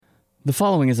The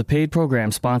following is a paid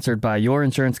program sponsored by Your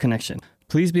Insurance Connection.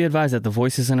 Please be advised that the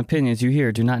voices and opinions you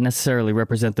hear do not necessarily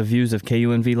represent the views of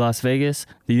KUNV Las Vegas,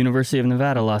 the University of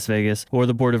Nevada, Las Vegas, or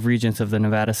the Board of Regents of the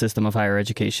Nevada System of Higher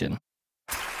Education.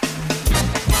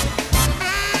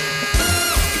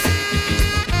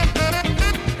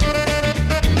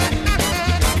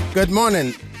 Good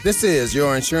morning. This is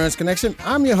Your Insurance Connection.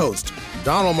 I'm your host,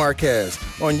 Donald Marquez.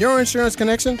 On Your Insurance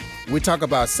Connection, we talk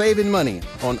about saving money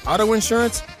on auto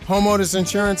insurance, homeowners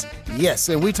insurance, yes,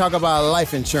 and we talk about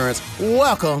life insurance.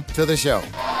 Welcome to the show.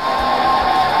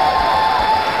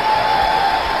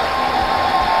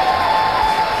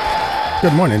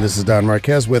 Good morning. This is Don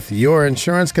Marquez with Your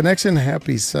Insurance Connection.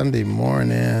 Happy Sunday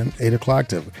morning, 8 o'clock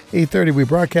to 8:30. We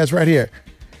broadcast right here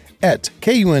at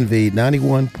KUNV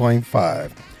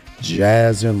 91.5,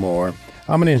 Jazz and More.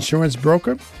 I'm an insurance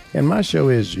broker, and my show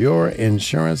is Your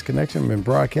Insurance Connection. I've been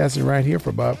broadcasting right here for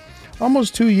about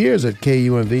almost 2 years at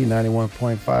KUNV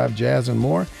 91.5, Jazz and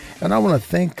More. And I want to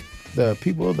thank the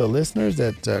people, the listeners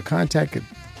that contacted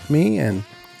me and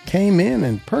came in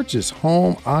and purchased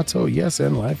home, auto, yes,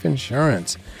 and life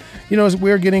insurance. You know,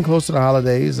 we're getting close to the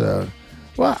holidays.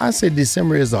 Well, I say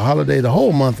December is a holiday. The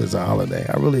whole month is a holiday.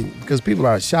 Because people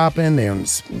are shopping. They're in,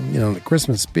 the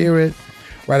Christmas spirit.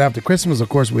 Right after Christmas, of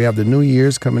course, we have the New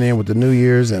Year's coming in with the New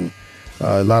Year's and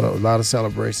a lot of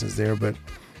celebrations there. But,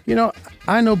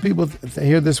 I know people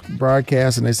hear this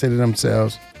broadcast and they say to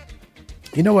themselves,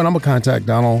 you know what, I'm going to contact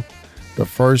Donald the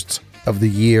first of the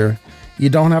year. You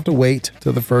don't have to wait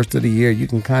till the first of the year. You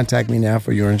can contact me now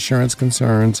for your insurance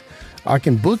concerns. I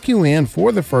can book you in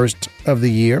for the first of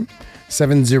the year,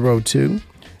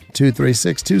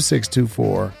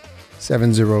 702-236-2624,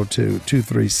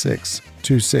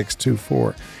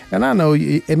 702-236-2624. And I know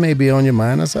it may be on your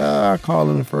mind. I say, I'll call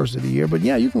in the first of the year. But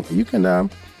yeah, you can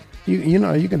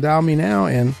dial me now,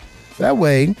 and that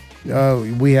way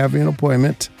we have an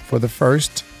appointment for the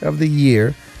first of the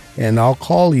year, and I'll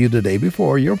call you the day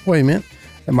before your appointment.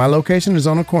 And my location is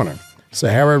on the corner,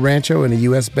 Sahara Rancho and the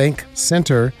U.S. Bank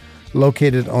Center,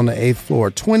 located on the 8th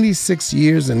floor. 26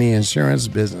 years in the insurance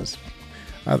business.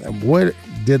 Where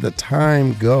did the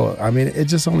time go? I mean, it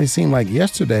just only seemed like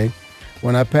yesterday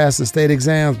when I passed the state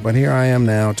exams, but here I am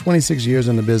now, 26 years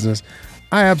in the business.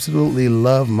 I absolutely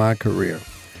love my career.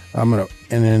 I'm an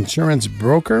insurance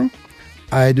broker.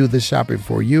 I do the shopping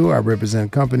for you. I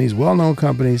represent companies, well-known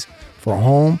companies, for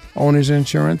home owners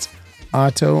insurance,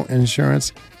 auto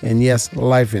insurance, and yes,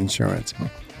 life insurance.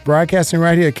 Broadcasting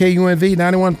right here at KUNV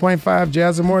 91.5,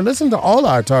 Jazz and More. Listen to all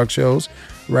our talk shows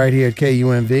right here at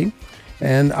KUNV.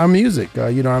 And our music,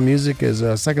 our music is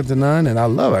second to none, and I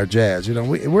love our jazz.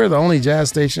 We're the only jazz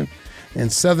station in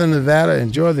Southern Nevada.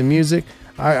 Enjoy the music.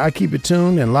 I keep it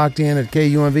tuned and locked in at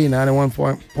KUNV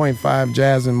 91.5,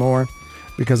 Jazz and More,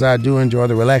 because I do enjoy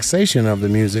the relaxation of the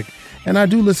music. And I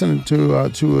do listen to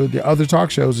the other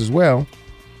talk shows as well.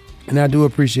 And I do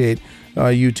appreciate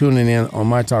you tuning in on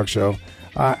my talk show.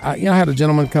 I had a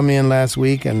gentleman come in last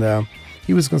week, and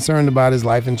he was concerned about his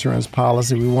life insurance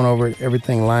policy. We went over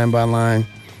everything line by line.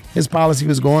 His policy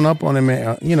was going up on him,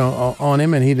 and he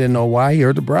didn't know why. He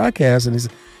heard the broadcast,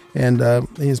 and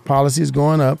his policy is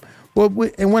going up. Well,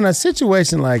 and when a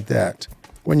situation like that,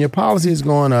 when your policy is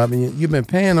going up and you've been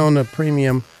paying on the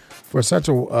premium for such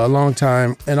a long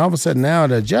time, and all of a sudden now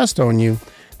to adjust on you,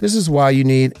 this is why you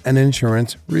need an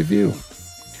insurance review.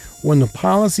 When the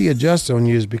policy adjusts on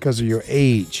you is because of your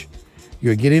age.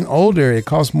 You're getting older. It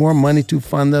costs more money to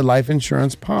fund the life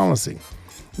insurance policy.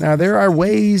 Now, there are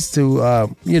ways to,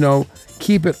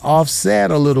 keep it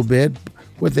offset a little bit.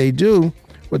 What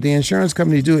the insurance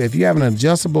company do, if you have an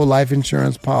adjustable life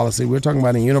insurance policy, we're talking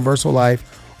about a universal life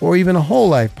or even a whole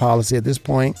life policy at this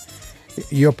point,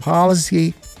 your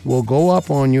policy will go up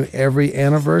on you every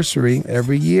anniversary,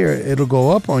 every year. It'll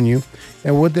go up on you.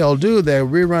 And what they'll do, they'll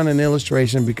rerun an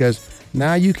illustration because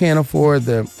now you can't afford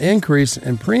the increase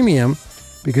in premium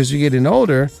because you're getting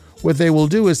older. What they will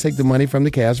do is take the money from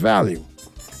the cash value.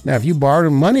 Now, if you borrow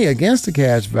money against the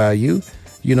cash value,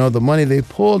 the money they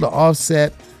pull to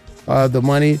offset the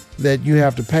money that you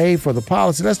have to pay for the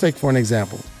policy. Let's take for an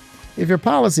example. If your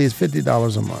policy is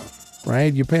 $50 a month,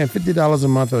 right? You're paying $50 a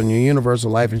month on your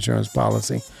universal life insurance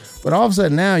policy. But all of a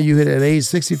sudden now you hit at age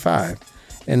 65.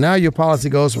 And now your policy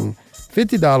goes from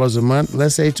 $50 a month,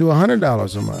 let's say, to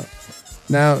 $100 a month.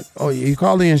 Now, you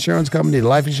call the insurance company, the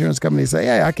life insurance company, say,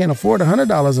 hey, I can't afford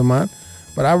 $100 a month,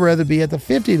 but I'd rather be at the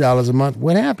 $50 a month.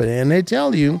 What happened? And they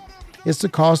tell you it's the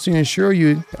cost to insure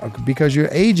you because you're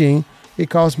aging. It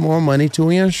costs more money to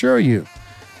insure you.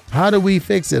 How do we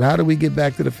fix it? How do we get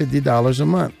back to the $50 a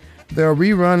month? They'll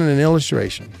rerun an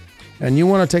illustration. and you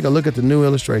want to take a look at the new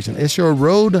illustration. It's your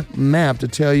road map to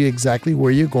tell you exactly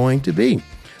where you're going to be,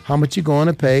 how much you're going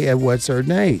to pay at what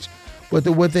certain age. But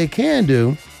what they can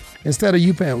do, instead of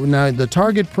you paying, now the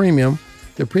target premium,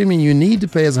 the premium you need to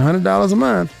pay is $100 a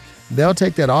month. They'll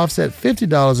take that offset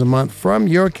 $50 a month from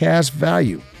your cash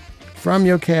value, from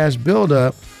your cash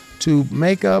buildup, to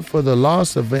make up for the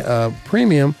loss of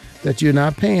premium that you're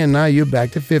not paying. Now you're back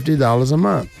to $50 a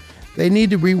month. They need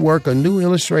to rework a new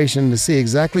illustration to see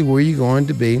exactly where you're going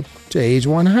to be to age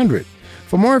 100.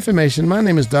 For more information, my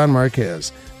name is Don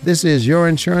Marquez. This is Your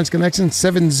Insurance Connection,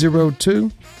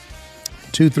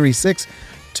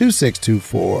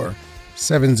 702-236-2624,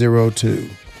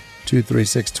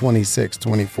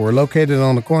 702-236-2624, located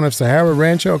on the corner of Sahara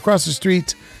Rancho, across the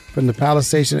street from the Palace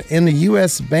Station in the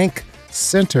U.S. Bank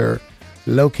Center,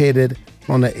 located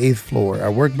on the 8th floor. I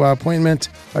work by appointment.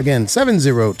 Again,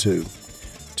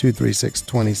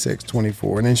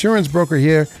 702-236-2624. An insurance broker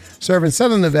here, serving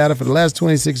Southern Nevada for the last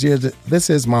 26 years. This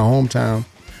is my hometown.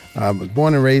 I was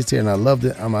born and raised here, and I loved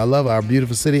it. I love our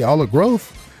beautiful city, all the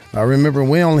growth. I remember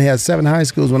we only had 7 high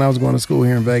schools when I was going to school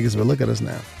here in Vegas, but look at us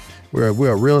now. We're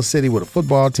a real city with a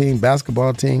football team,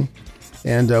 basketball team,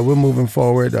 and we're moving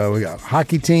forward. We got a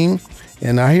hockey team.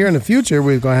 And now here in the future,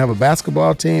 we're going to have a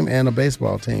basketball team and a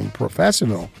baseball team,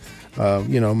 professional,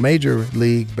 major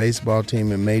league baseball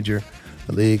team and major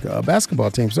league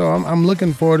basketball team. So I'm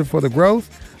looking forward for the growth.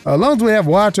 As long as we have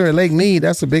water at Lake Mead,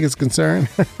 that's the biggest concern.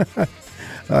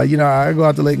 I go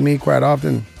out to Lake Mead quite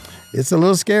often. It's a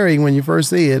little scary when you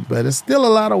first see it, but it's still a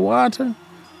lot of water.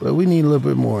 But we need a little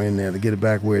bit more in there to get it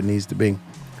back where it needs to be.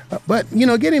 But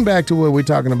getting back to what we're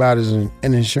talking about is an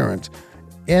insurance.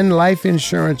 In life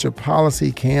insurance, your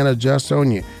policy can adjust on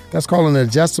you. That's called an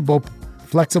adjustable,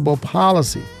 flexible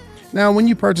policy. Now, when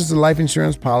you purchase a life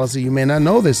insurance policy, you may not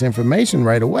know this information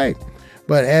right away.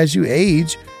 But as you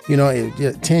age,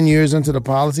 10 years into the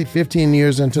policy, 15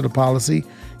 years into the policy,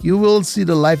 you will see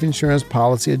the life insurance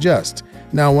policy adjust.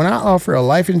 Now, when I offer a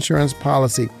life insurance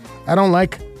policy, I don't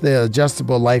like the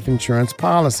adjustable life insurance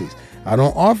policies. I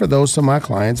don't offer those to my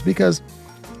clients because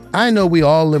I know we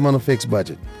all live on a fixed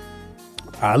budget.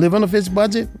 I live on a fixed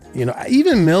budget.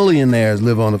 Even millionaires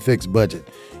live on a fixed budget.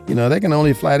 They can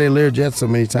only fly their Learjet so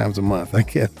many times a month. I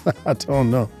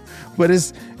don't know. But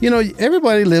it's,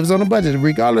 everybody lives on a budget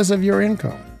regardless of your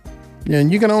income.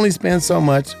 And you can only spend so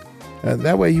much.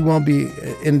 That way you won't be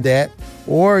in debt.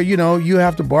 Or, you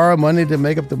have to borrow money to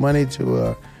make up the money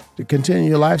to continue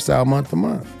your lifestyle month to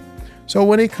month. So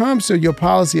when it comes to your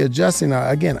policy adjusting,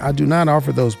 again, I do not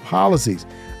offer those policies.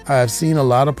 I've seen a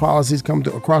lot of policies come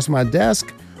across my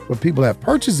desk where people have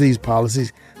purchased these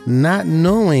policies not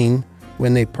knowing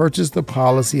when they purchased the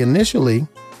policy initially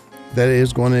that it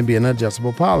is going to be an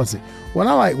adjustable policy. When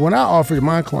I offer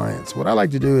my clients, what I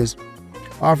like to do is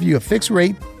offer you a fixed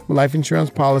rate life insurance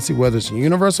policy, whether it's a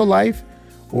universal life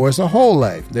or it's a whole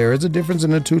life. There is a difference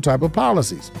in the two type of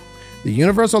policies. The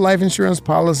universal life insurance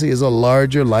policy is a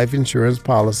larger life insurance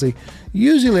policy.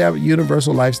 Usually, a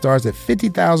universal life starts at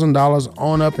 $50,000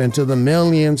 on up into the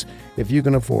millions if you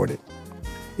can afford it.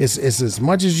 It's as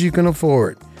much as you can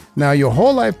afford. Now, your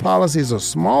whole life policy is a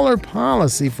smaller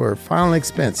policy for final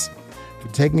expense, for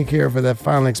taking care of that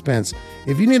final expense.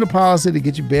 If you need a policy to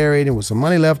get you buried and with some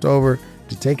money left over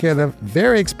to take care of that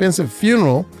very expensive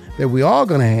funeral that we all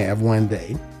going to have one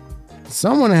day,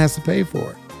 someone has to pay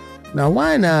for it. Now,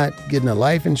 why not getting a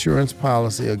life insurance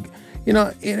policy?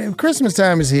 Christmas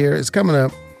time is here. It's coming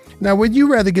up. Now, would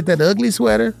you rather get that ugly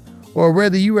sweater or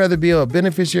you rather be a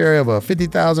beneficiary of a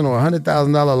 $50,000 or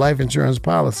 $100,000 life insurance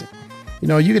policy?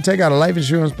 You could take out a life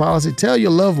insurance policy, tell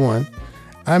your loved one,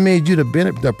 I made you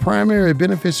the primary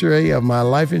beneficiary of my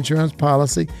life insurance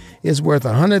policy. It's worth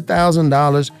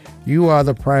 $100,000. You are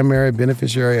the primary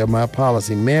beneficiary of my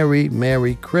policy. Merry,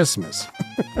 Merry Christmas.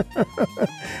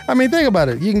 Think about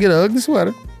it. You can get an ugly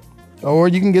sweater, or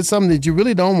you can get something that you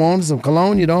really don't want, some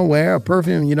cologne you don't wear, a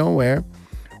perfume you don't wear,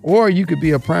 or you could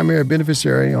be a primary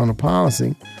beneficiary on a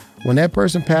policy. When that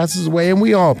person passes away, and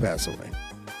we all pass away,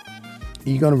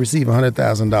 you're going to receive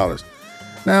 $100,000.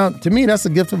 Now, to me, that's a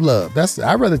gift of love.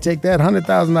 I'd rather take that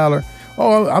 $100,000.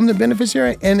 Oh, I'm the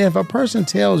beneficiary. And if a person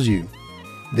tells you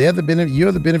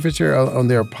you're the beneficiary on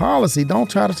their policy,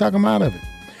 don't try to talk them out of it.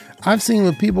 I've seen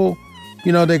with people,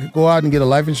 they could go out and get a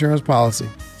life insurance policy.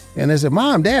 And they say,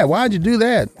 Mom, Dad, why'd you do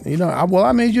that?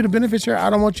 I made you the beneficiary. I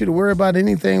don't want you to worry about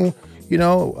anything, when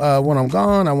I'm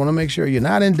gone. I want to make sure you're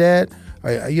not in debt.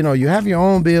 You have your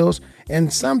own bills.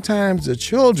 And sometimes the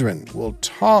children will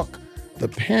talk the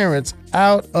parents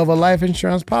out of a life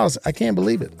insurance policy. I can't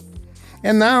believe it.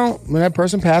 And now when that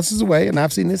person passes away, and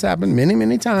I've seen this happen many,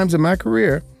 many times in my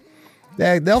career,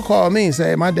 They'll call me and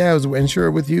say, my dad was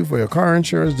insured with you for your car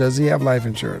insurance. Does he have life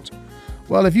insurance?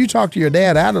 Well, if you talk to your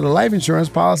dad out of the life insurance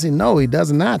policy, no, he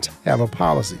does not have a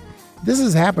policy. This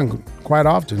has happened quite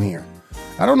often here.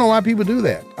 I don't know why people do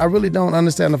that. I really don't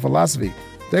understand the philosophy.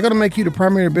 They're going to make you the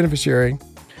primary beneficiary,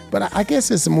 but I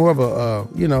guess it's more of a,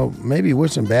 maybe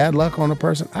wishing bad luck on a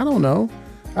person. I don't know.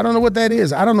 I don't know what that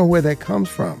is. I don't know where that comes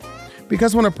from.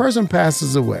 Because when a person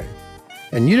passes away,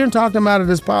 and you didn't talk them out of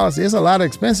this policy, it's a lot of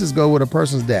expenses go with a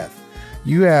person's death.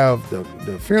 You have the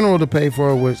funeral to pay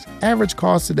for, which average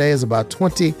cost today is about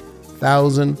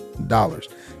 $20,000.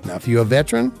 Now, if you're a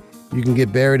veteran, you can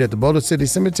get buried at the Boulder City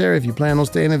Cemetery if you plan on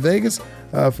staying in Vegas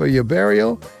for your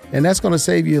burial, and that's going to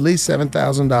save you at least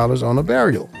 $7,000 on a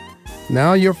burial.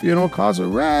 Now your funeral costs are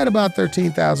right about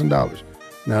 $13,000.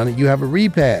 Now you have a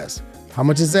repast. How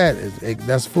much is that?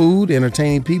 That's food,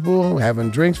 entertaining people, having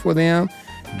drinks for them,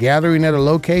 gathering at a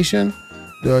location,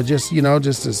 condoling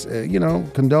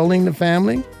the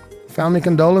family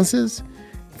condolences.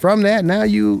 From that, now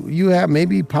you have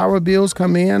maybe power bills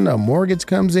come in, a mortgage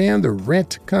comes in, the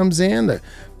rent comes in, the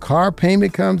car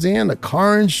payment comes in, the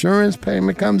car insurance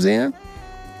payment comes in.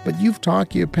 But you've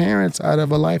talked your parents out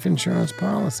of a life insurance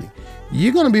policy.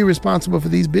 You're going to be responsible for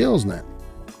these bills now,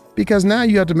 because now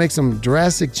you have to make some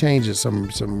drastic changes,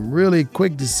 some really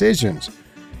quick decisions.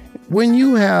 When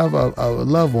you have a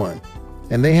loved one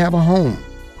and they have a home,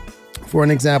 for an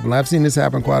example, I've seen this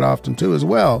happen quite often too as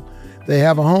well. They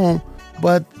have a home,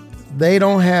 but they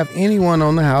don't have anyone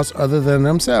on the house other than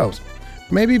themselves.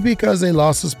 Maybe because they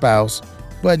lost a spouse,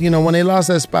 but when they lost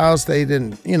that spouse, they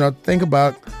didn't, think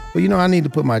about, I need to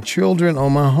put my children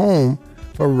on my home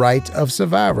for right of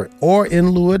survivor or in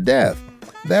lieu of death.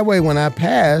 That way, when I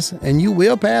pass, and you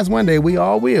will pass one day, we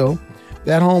all will,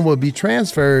 that home will be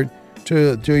transferred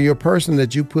to your person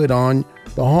that you put on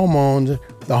the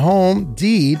home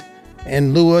deed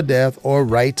in lieu of death or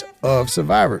right of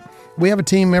survivor. We have a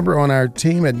team member on our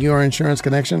team at Your Insurance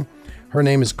Connection. Her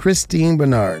name is Christine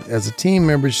Bernard. As a team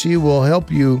member, she will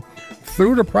help you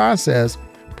through the process,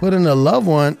 putting a loved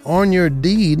one on your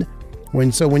deed.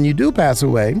 When you do pass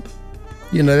away,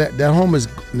 that home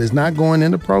is not going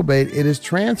into probate. It is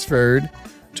transferred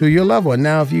to your loved one.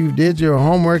 Now, if you did your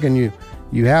homework and you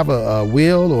have a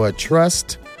will or a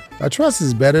trust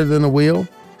is better than a will,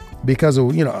 because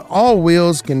all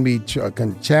wills can be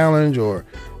challenged,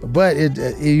 but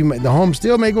the home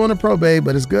still may go into probate.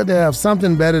 But it's good to have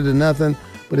something better than nothing.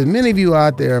 But as many of you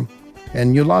out there,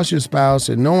 and you lost your spouse,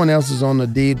 and no one else is on the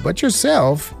deed but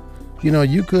yourself,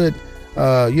 you could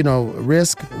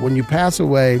risk when you pass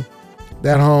away,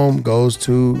 that home goes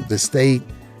to the state.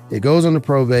 It goes into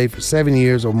probate for 7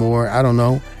 years or more, I don't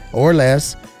know, or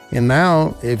less. And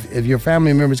now, if your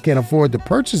family members can't afford to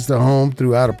purchase the home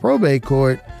throughout a probate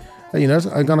court, it's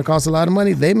going to cost a lot of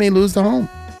money. They may lose the home.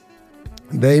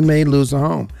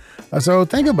 So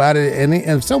think about it. And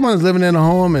if someone's living in a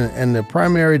home and the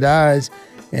primary dies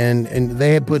and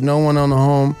they had put no one on the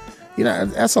home,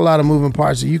 that's a lot of moving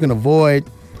parts that you can avoid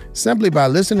simply by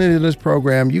listening to this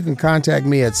program. You can contact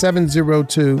me at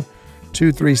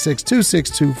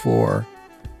 702-236-2624,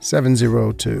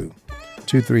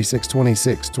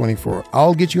 702-236-2624.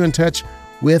 I'll get you in touch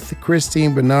with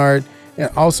Christine Bernard. And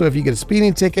also, if you get a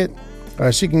speeding ticket,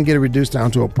 she can get it reduced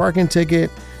down to a parking ticket,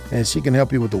 and she can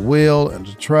help you with the will and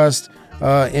the trust.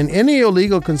 And any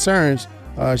illegal concerns,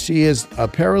 she is a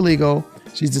paralegal.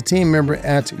 She's a team member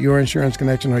at Your Insurance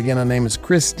Connection. Again, her name is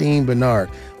Christine Bernard.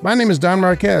 My name is Don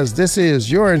Marquez. This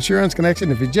is Your Insurance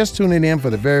Connection. If you're just tuning in for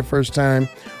the very first time,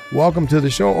 welcome to the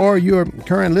show. Or you're a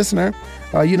current listener,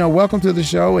 welcome to the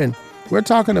show. And we're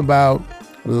talking about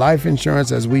life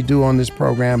insurance as we do on this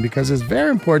program, because it's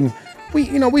very important.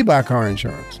 We buy car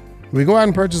insurance. We go out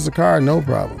and purchase a car, no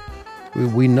problem.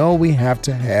 We know we have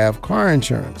to have car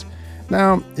insurance.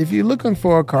 Now, if you're looking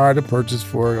for a car to purchase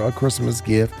for a Christmas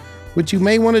gift, what you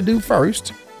may want to do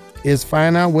first is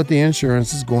find out what the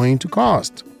insurance is going to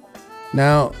cost.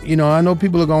 Now, I know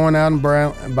people are going out and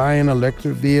buying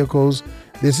electric vehicles.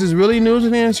 This is really new to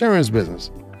the insurance business.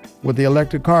 With the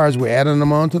electric cars, we're adding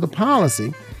them onto the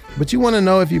policy. But you want to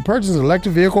know, if you purchase an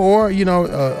electric vehicle or,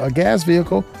 a gas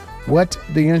vehicle, what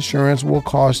the insurance will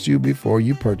cost you before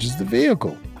you purchase the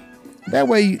vehicle. That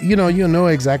way, you'll know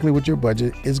exactly what your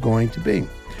budget is going to be.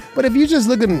 But if you're just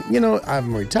looking,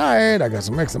 I'm retired, I got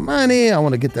some extra money, I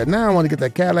want to get that now, I want to get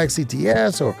that Cadillac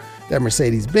CTS or that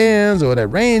Mercedes-Benz or that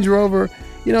Range Rover,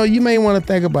 you may want to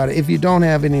think about it if you don't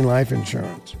have any life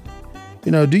insurance.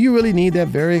 Do you really need that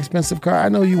very expensive car? I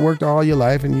know you worked all your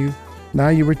life and now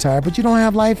you're retired, but you don't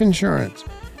have life insurance.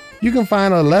 You can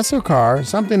find a lesser car,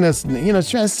 something that's,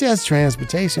 just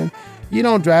transportation. You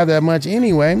don't drive that much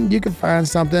anyway. You can find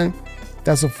something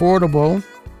that's affordable.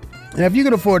 And if you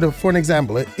can afford to, for an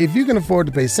example, if you can afford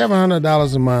to pay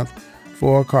 $700 a month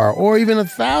for a car, or even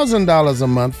 $1,000 a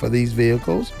month for these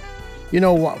vehicles,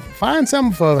 find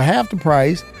something for half the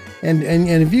price. And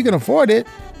if you can afford it,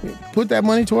 put that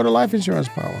money toward a life insurance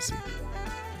policy.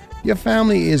 Your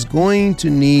family is going to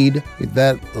need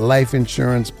that life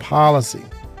insurance policy.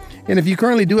 And if you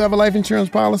currently do have a life insurance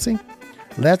policy,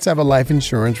 let's have a life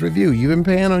insurance review. You've been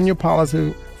paying on your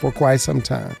policy for quite some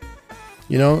time.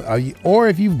 Or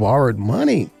if you've borrowed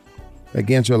money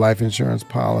against your life insurance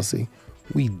policy,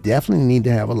 we definitely need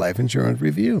to have a life insurance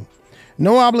review.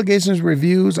 No obligations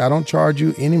reviews. I don't charge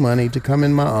you any money to come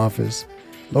in my office,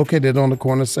 located on the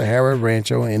corner of Sahara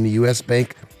Rancho in the U.S.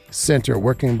 Bank Center,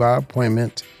 working by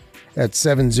appointment at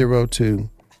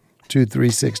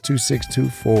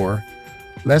 702-236-2624.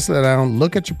 Let's sit down,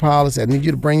 look at your policy. I need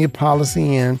you to bring your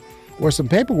policy in, or some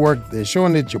paperwork that's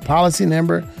showing that your policy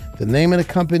number, the name of the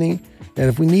company, and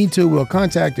if we need to, we'll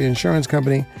contact the insurance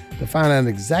company to find out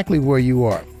exactly where you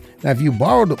are. Now, if you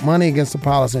borrowed money against the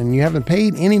policy and you haven't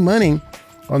paid any money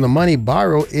on the money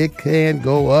borrowed, it can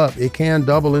go up. It can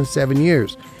double in 7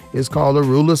 years. It's called the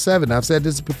rule of 7. I've said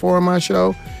this before on my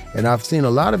show, and I've seen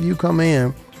a lot of you come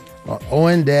in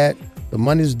owing debt. The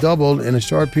money's doubled in a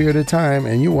short period of time,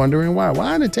 and you're wondering why.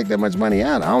 Why did I take that much money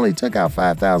out? I only took out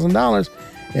 $5,000,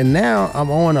 and now I'm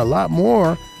owing a lot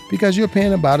more because you're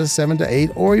paying about a 7 to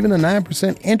 8 or even a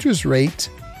 9% interest rate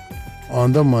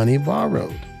on the money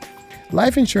borrowed.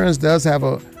 Life insurance does have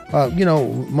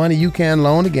money you can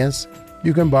loan against,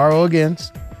 you can borrow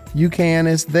against,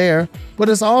 it's there, but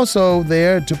it's also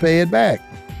there to pay it back.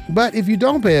 But if you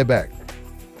don't pay it back,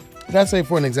 let's say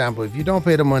for an example, if you don't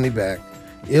pay the money back,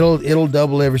 it'll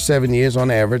double every 7 years on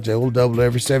average. It will double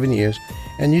every 7 years.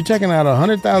 And you're taking out a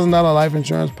 $100,000 life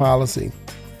insurance policy.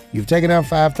 You've taken out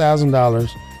 $5,000,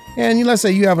 and let's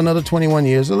say you have another 21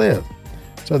 years to live.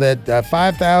 So that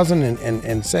 $5,000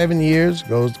 in 7 years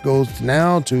goes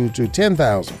now to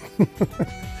 $10,000.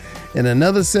 In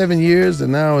another 7 years,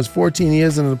 and now it's 14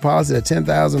 years into the policy. That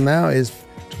 $10,000 now is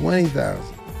 $20,000.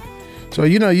 So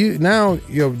you now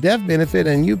your death benefit,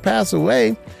 and you pass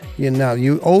away,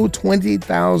 you owe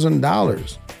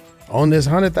 $20,000 on this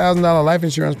 $100,000 life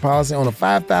insurance policy on a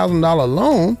 $5,000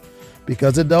 loan,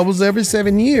 because it doubles every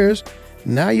 7 years.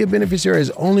 Now your beneficiary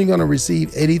is only going to receive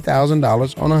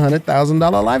 $80,000 on a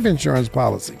 $100,000 life insurance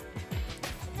policy.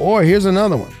 Or here's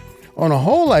another one. On a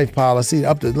whole life policy,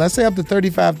 let's say up to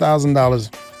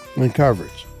 $35,000 in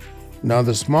coverage. Now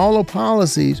the smaller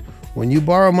policies, when you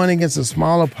borrow money against the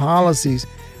smaller policies,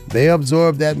 they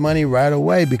absorb that money right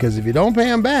away, because if you don't pay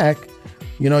them back,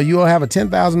 you'll have a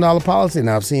 $10,000 policy.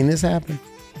 Now I've seen this happen.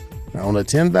 Now on a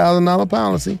 $10,000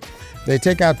 policy, they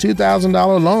take out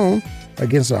 $2,000 loan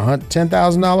against a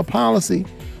 $10,000 policy.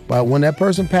 But when that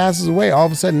person passes away, all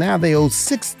of a sudden now they owe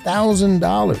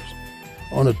 $6,000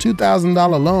 on a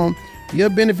 $2,000 loan. Your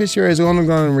beneficiary is only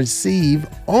going to receive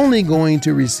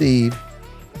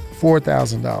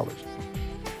 $4,000.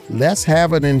 Let's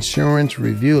have an insurance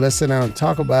review. Let's sit down and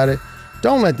talk about it.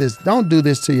 Don't do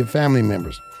this to your family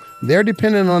members. They're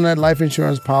dependent on that life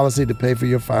insurance policy to pay for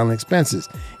your final expenses.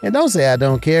 And don't say, I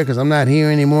don't care because I'm not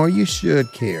here anymore. You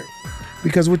should care.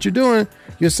 Because what you're doing,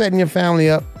 you're setting your family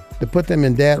up to put them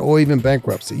in debt or even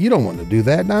bankruptcy. You don't want to do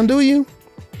that now, do you?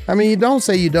 I mean, you don't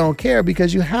say you don't care,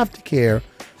 because you have to care,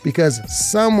 because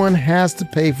someone has to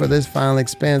pay for this final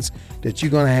expense that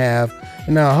you're going to have.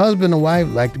 And now a husband and wife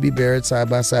like to be buried side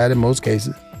by side in most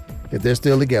cases, if they're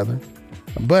still together.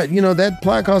 But, that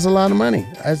plot costs a lot of money.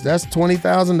 That's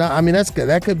 $20,000. I mean,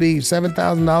 that could be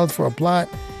 $7,000 for a plot,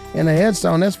 and a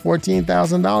headstone, that's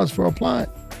 $14,000 for a plot.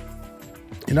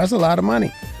 And that's a lot of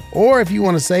money. Or if you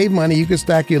want to save money, you can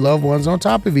stack your loved ones on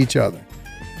top of each other.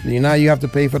 Now you have to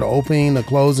pay for the opening, the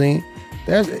closing.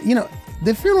 There's,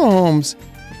 the funeral homes,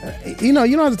 you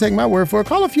don't have to take my word for it.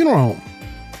 Call a funeral home.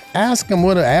 Ask them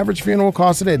what an average funeral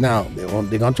costs today. Now, they're going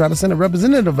to try to send a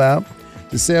representative out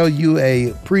to sell you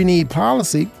a pre-need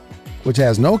policy, which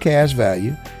has no cash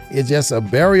value. It's just a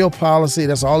burial policy.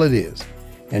 That's all it is.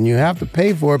 And you have to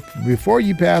pay for it before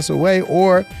you pass away,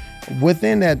 or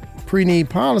within that pre-need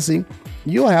policy,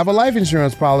 you'll have a life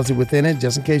insurance policy within it,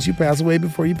 just in case you pass away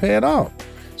before you pay it off.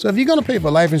 So if you're going to pay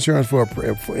for life insurance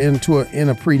in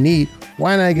a pre-need,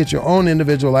 why not get your own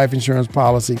individual life insurance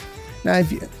policy? Now,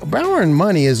 borrowing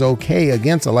money is okay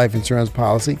against a life insurance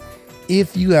policy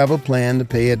if you have a plan to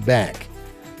pay it back.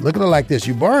 Look at it like this.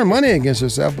 You borrow money against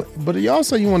yourself, but you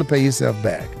want to pay yourself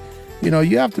back.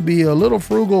 You have to be a little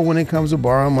frugal when it comes to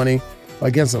borrowing money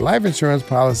against a life insurance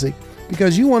policy,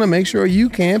 because you want to make sure you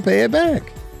can pay it back.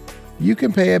 You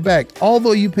can pay it back.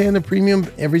 Although you're paying the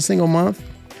premium every single month,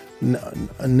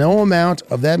 no amount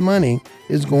of that money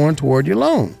is going toward your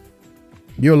loan.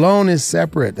 Your loan is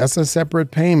separate. That's a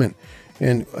separate payment.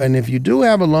 And if you do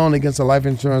have a loan against a life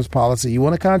insurance policy, you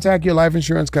want to contact your life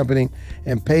insurance company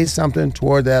and pay something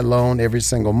toward that loan every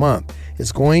single month.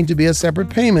 It's going to be a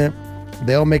separate payment.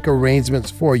 They'll make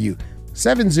arrangements for you.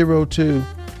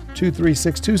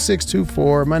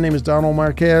 702-236-2624. My name is Donald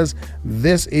Marquez.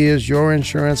 This is Your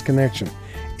Insurance Connection.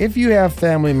 If you have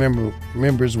family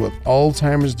members with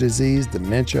Alzheimer's disease,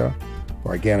 dementia,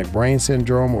 organic brain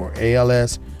syndrome, or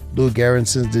ALS, Lou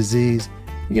Gehrig's disease,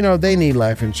 they need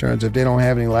life insurance. If they don't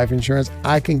have any life insurance,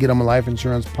 I can get them a life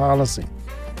insurance policy.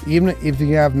 Even if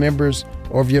you have members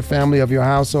of your family, of your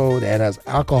household that has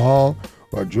alcohol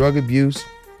or drug abuse.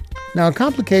 Now,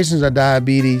 complications of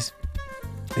diabetes.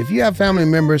 If you have family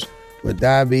members with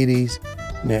diabetes,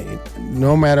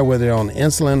 no matter whether they're on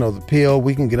insulin or the pill,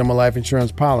 we can get them a life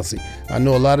insurance policy. I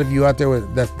know a lot of you out there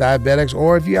that's diabetics,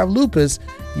 or if you have lupus,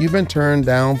 you've been turned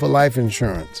down for life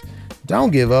insurance.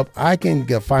 Don't give up. I can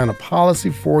find a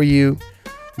policy for you.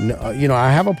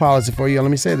 I have a policy for you.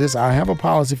 Let me say this. I have a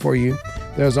policy for you.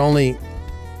 There's only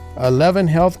 11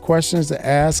 health questions to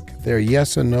ask. They're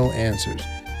yes or no answers.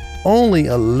 Only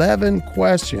 11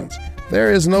 questions.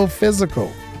 There is no physical.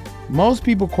 Most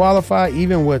people qualify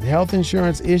even with health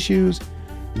insurance issues.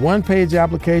 One-page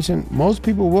application. Most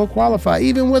people will qualify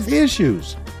even with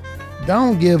issues.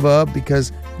 Don't give up,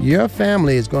 because your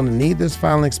family is going to need this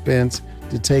final expense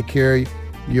to take care of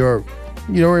your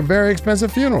very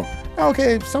expensive funeral.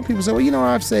 Okay, some people say, well,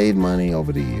 I've saved money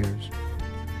over the years.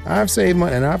 I've saved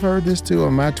money, and I've heard this too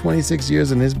in my 26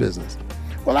 years in this business.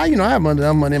 Well, I have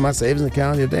enough money in my savings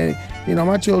account. If they,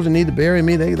 my children need to bury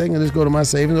me, they can just go to my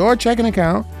savings or checking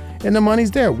account, and the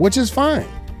money's there, which is fine.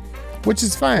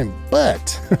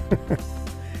 But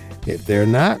if they're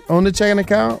not on the checking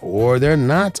account or they're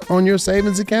not on your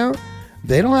savings account,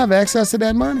 they don't have access to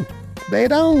that money. They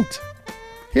don't.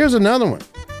 Here's another one.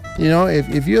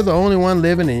 If you're the only one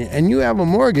living and you have a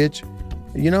mortgage,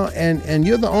 and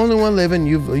you're the only one living,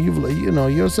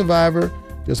 you're a survivor,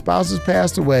 your spouse has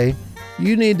passed away,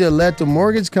 you need to let the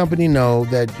mortgage company know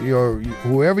that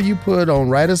whoever you put on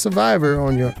Right of Survivor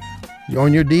on your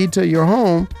deed to your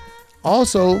home,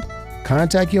 also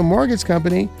contact your mortgage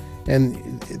company,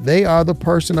 and they are the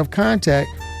person of contact.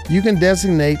 You can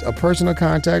designate a person of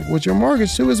contact with your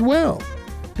mortgage too as well,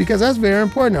 because that's very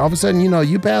important. All of a sudden,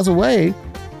 you pass away,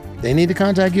 they need to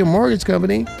contact your mortgage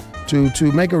company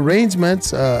to make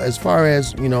arrangements as far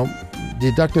as,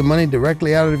 deducting money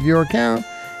directly out of your account.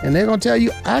 And they're going to tell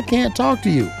you, I can't talk to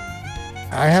you.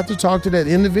 I have to talk to that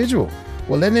individual.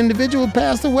 Well, that individual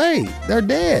passed away. They're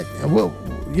dead. Well,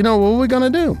 what are we going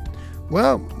to do?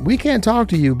 Well, we can't talk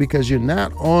to you because you're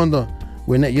not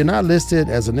you're not listed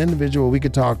as an individual we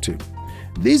could talk to.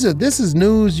 This is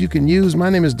news you can use. My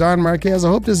name is Don Marquez. I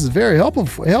hope this is very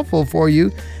helpful for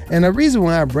you. And the reason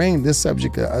why I bring this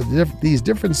subject, these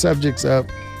different subjects up,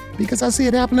 because I see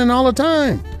it happening all the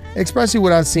time, especially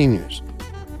with our seniors.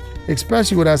 We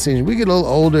get a little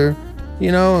older,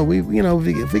 and if we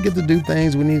get to do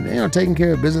things, we need, taking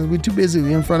care of business. We're too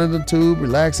busy in front of the tube,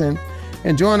 relaxing,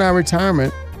 enjoying our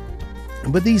retirement.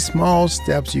 But these small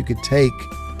steps you could take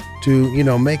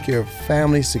to, make your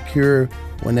family secure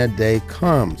when that day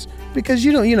comes, because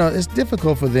it's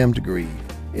difficult for them to grieve.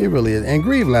 It really is, and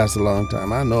grief lasts a long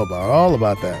time. I know all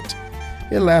about that.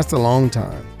 It lasts a long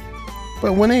time.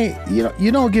 But when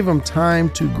you don't give them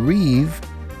time to grieve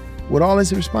with all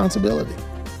this responsibility.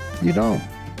 You don't.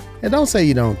 And don't say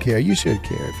you don't care. You should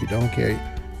care. If you don't care,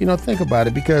 think about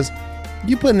it, because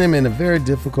you're putting them in a very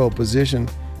difficult position.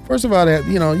 First of all,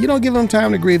 you don't give them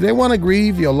time to grieve. They want to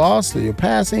grieve your loss or your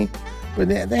passing, but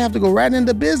they have to go right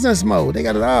into business mode. They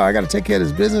got to, I got to take care of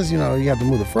this business. You have to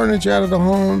move the furniture out of the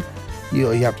home. You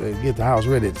have to get the house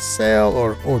ready to sell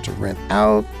or to rent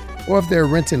out. Or if they're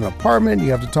renting an apartment,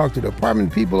 you have to talk to the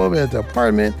apartment people over at the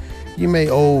apartment. You may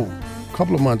owe a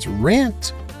couple of months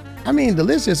rent. I mean, the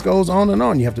list just goes on and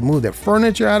on. You have to move their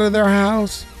furniture out of their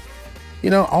house.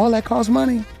 All that costs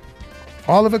money.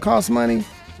 All of it costs money.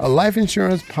 A life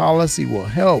insurance policy will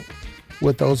help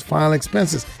with those final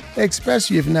expenses,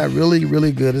 especially if you're not really,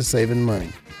 really good at saving money.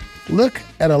 Look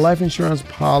at a life insurance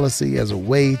policy as a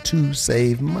way to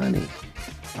save money.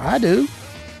 I do.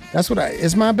 That's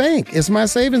it's my bank. It's my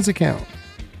savings account.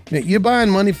 You're buying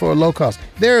money for a low cost.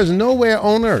 There is nowhere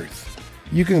on earth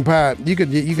you could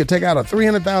take out a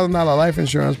 $300,000 life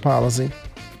insurance policy,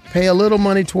 pay a little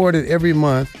money toward it every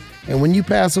month, and when you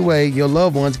pass away, your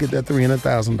loved ones get that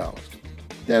 $300,000.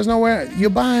 There's nowhere. You're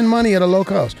buying money at a low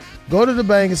cost. Go to the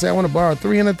bank and say, I want to borrow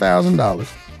 $300,000.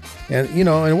 And,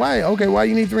 and why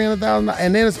you need $300,000?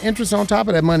 And then it's interest on top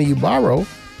of that money you borrow.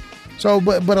 So,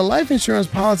 but a life insurance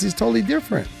policy is totally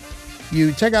different.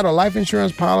 You take out a life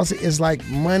insurance policy, it's like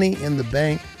money in the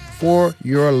bank for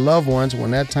your loved ones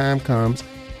when that time comes,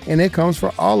 and it comes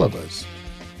for all of us.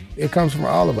 It comes from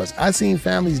all of us. I've seen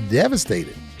families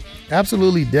devastated,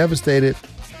 absolutely devastated,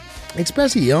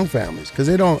 especially young families, because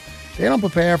they don't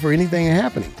prepare for anything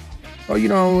happening.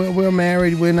 Oh, we're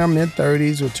married, we're in our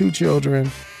mid-30s with 2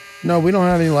 children. No, we don't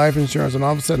have any life insurance, and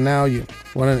all of a sudden now you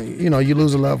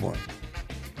lose a loved one.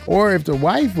 Or if the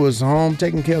wife was home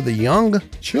taking care of the young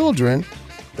children,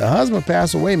 the husband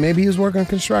passed away. Maybe he was working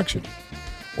construction,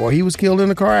 or he was killed in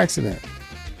a car accident.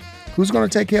 Who's going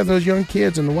to take care of those young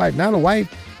kids and the wife? Now the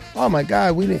wife, oh my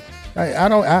God, I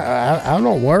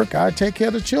don't work. I take care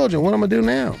of the children. What am I gonna do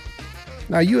now?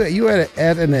 Now you at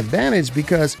an advantage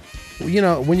because,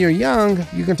 when you're young,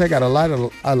 you can take out a lot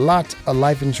of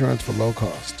life insurance for low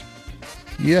cost.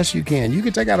 Yes, you can. You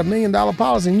can take out $1 million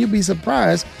policy and you'd be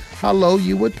surprised how low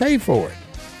you would pay for it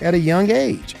at a young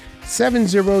age.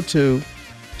 702-236-2624,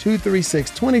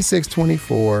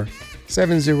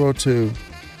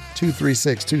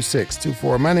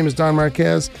 702-236-2624. My name is Don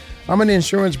Marquez. I'm an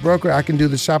insurance broker. I can do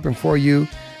the shopping for you.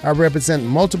 I represent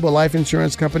multiple life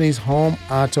insurance companies, home,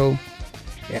 auto,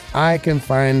 and I can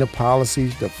find the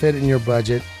policies that fit in your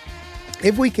budget.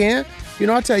 If we can't,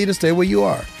 I'll tell you to stay where you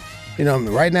are.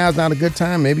 Right now is not a good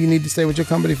time. Maybe you need to stay with your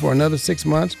company for another 6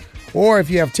 months. Or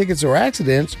if you have tickets or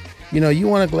accidents, you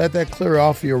want to let that clear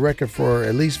off your record for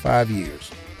at least 5 years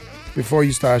before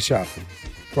you start shopping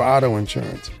for auto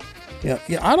insurance.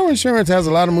 Auto insurance has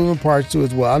a lot of moving parts too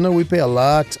as well. I know we pay a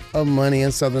lot of money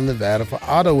in Southern Nevada for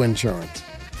auto insurance.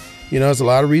 There's a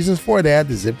lot of reasons for that.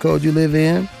 The zip code you live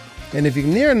in. And if you're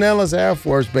near Nellis Air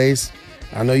Force Base,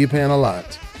 I know you're paying a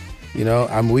lot. We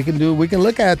can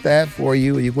look at that for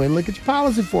you. You can look at your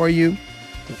policy for you,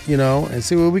 and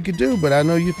see what we could do. But I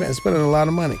know you're spending a lot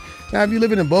of money. Now, if you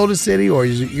live in Boulder City or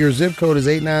your zip code is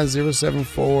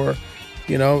 89074,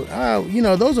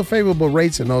 those are favorable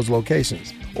rates in those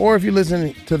locations. Or if you're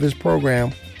listening to this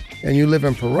program and you live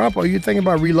in Pahrump or you're thinking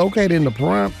about relocating to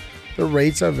Pahrump, the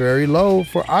rates are very low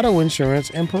for auto insurance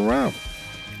in Pahrump.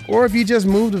 Or if you just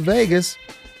moved to Vegas,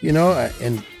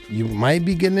 and you might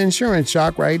be getting insurance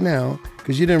shock right now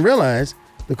because you didn't realize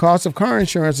the cost of car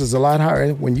insurance is a lot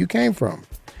higher when you came from.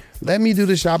 Let me do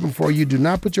the shopping for you. Do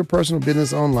not put your personal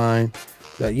business online.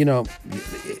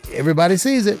 Everybody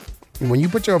sees it. When you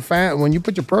put your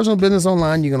personal business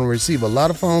online, you're going to receive a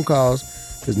lot of phone calls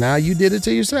because now you did it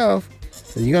to yourself,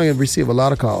 and you're going to receive a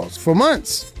lot of calls for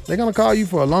months. They're going to call you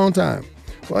for a long time.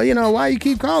 Well, why you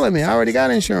keep calling me? I already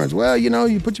got insurance. Well,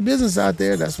 you put your business out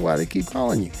there. That's why they keep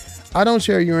calling you. I don't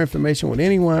share your information with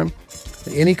anyone,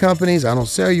 any companies. I don't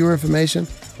sell your information.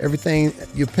 Everything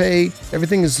you pay,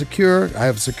 everything is secure. I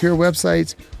have secure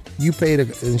websites. You pay the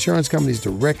insurance companies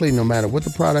directly, no matter what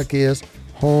the product is,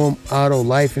 home, auto,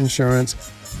 life insurance,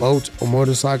 boat or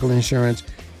motorcycle insurance.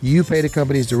 You pay the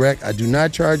companies direct. I do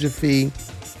not charge a fee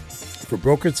for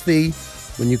broker's fee.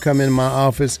 When you come in my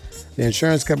office, the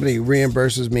insurance company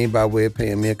reimburses me by way of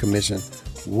paying me a commission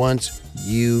once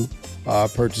you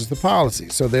purchase the policy.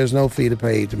 So there's no fee to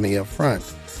pay to me up front.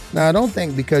 Now, I don't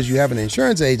think because you have an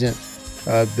insurance agent,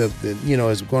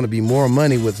 it's going to be more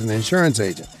money with an insurance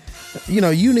agent.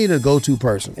 You need a go-to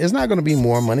person. It's not going to be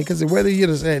more money because whether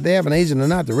they have an agent or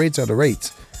not, the rates are the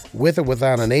rates. With or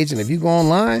without an agent, if you go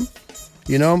online,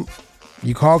 you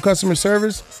call customer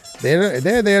service, they're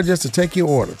there just to take your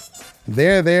order.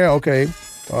 They're there, okay,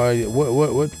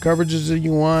 what coverages do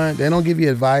you want? They don't give you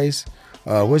advice.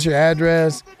 What's your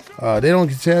address? They don't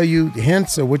tell you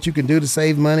hints of what you can do to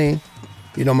save money.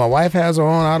 My wife has her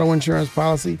own auto insurance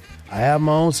policy. I have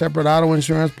my own separate auto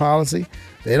insurance policy.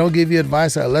 They don't give you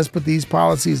advice. Let's put these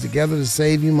policies together to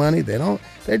save you money.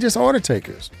 They're just order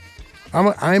takers. I'm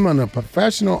a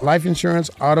professional life insurance,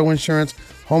 auto insurance,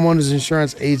 homeowners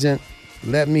insurance agent.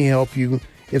 Let me help you.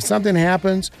 If something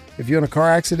happens, if you're in a car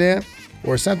accident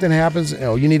or something happens,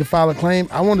 you need to file a claim,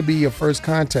 I want to be your first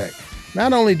contact.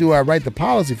 Not only do I write the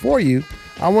policy for you,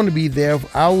 I want to be there.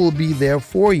 I will be there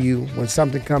for you when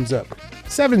something comes up.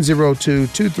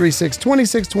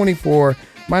 702-236-2624.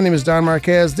 My name is Don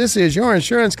Marquez. This is your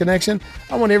Insurance Connection.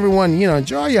 I want everyone,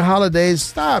 enjoy your holidays.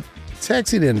 Stop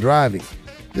texting and driving.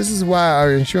 This is why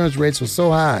our insurance rates are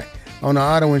so high on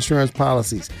our auto insurance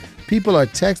policies. People are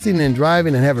texting and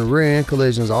driving and having rear-end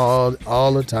collisions all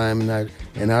the time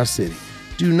in our city.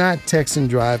 Do not text and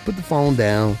drive. Put the phone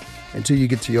down until you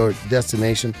get to your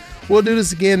destination. We'll do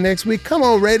this again next week. Come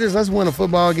on, Raiders. Let's win a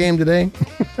football game today.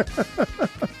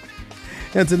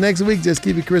 Until next week, just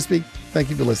keep it crispy. Thank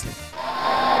you for listening.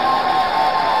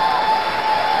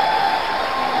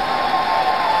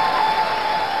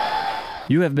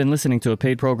 You have been listening to a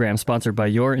paid program sponsored by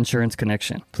Your Insurance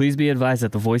Connection. Please be advised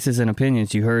that the voices and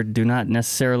opinions you heard do not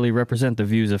necessarily represent the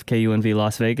views of KUNV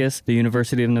Las Vegas, the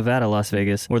University of Nevada, Las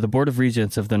Vegas, or the Board of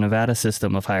Regents of the Nevada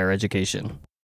System of Higher Education.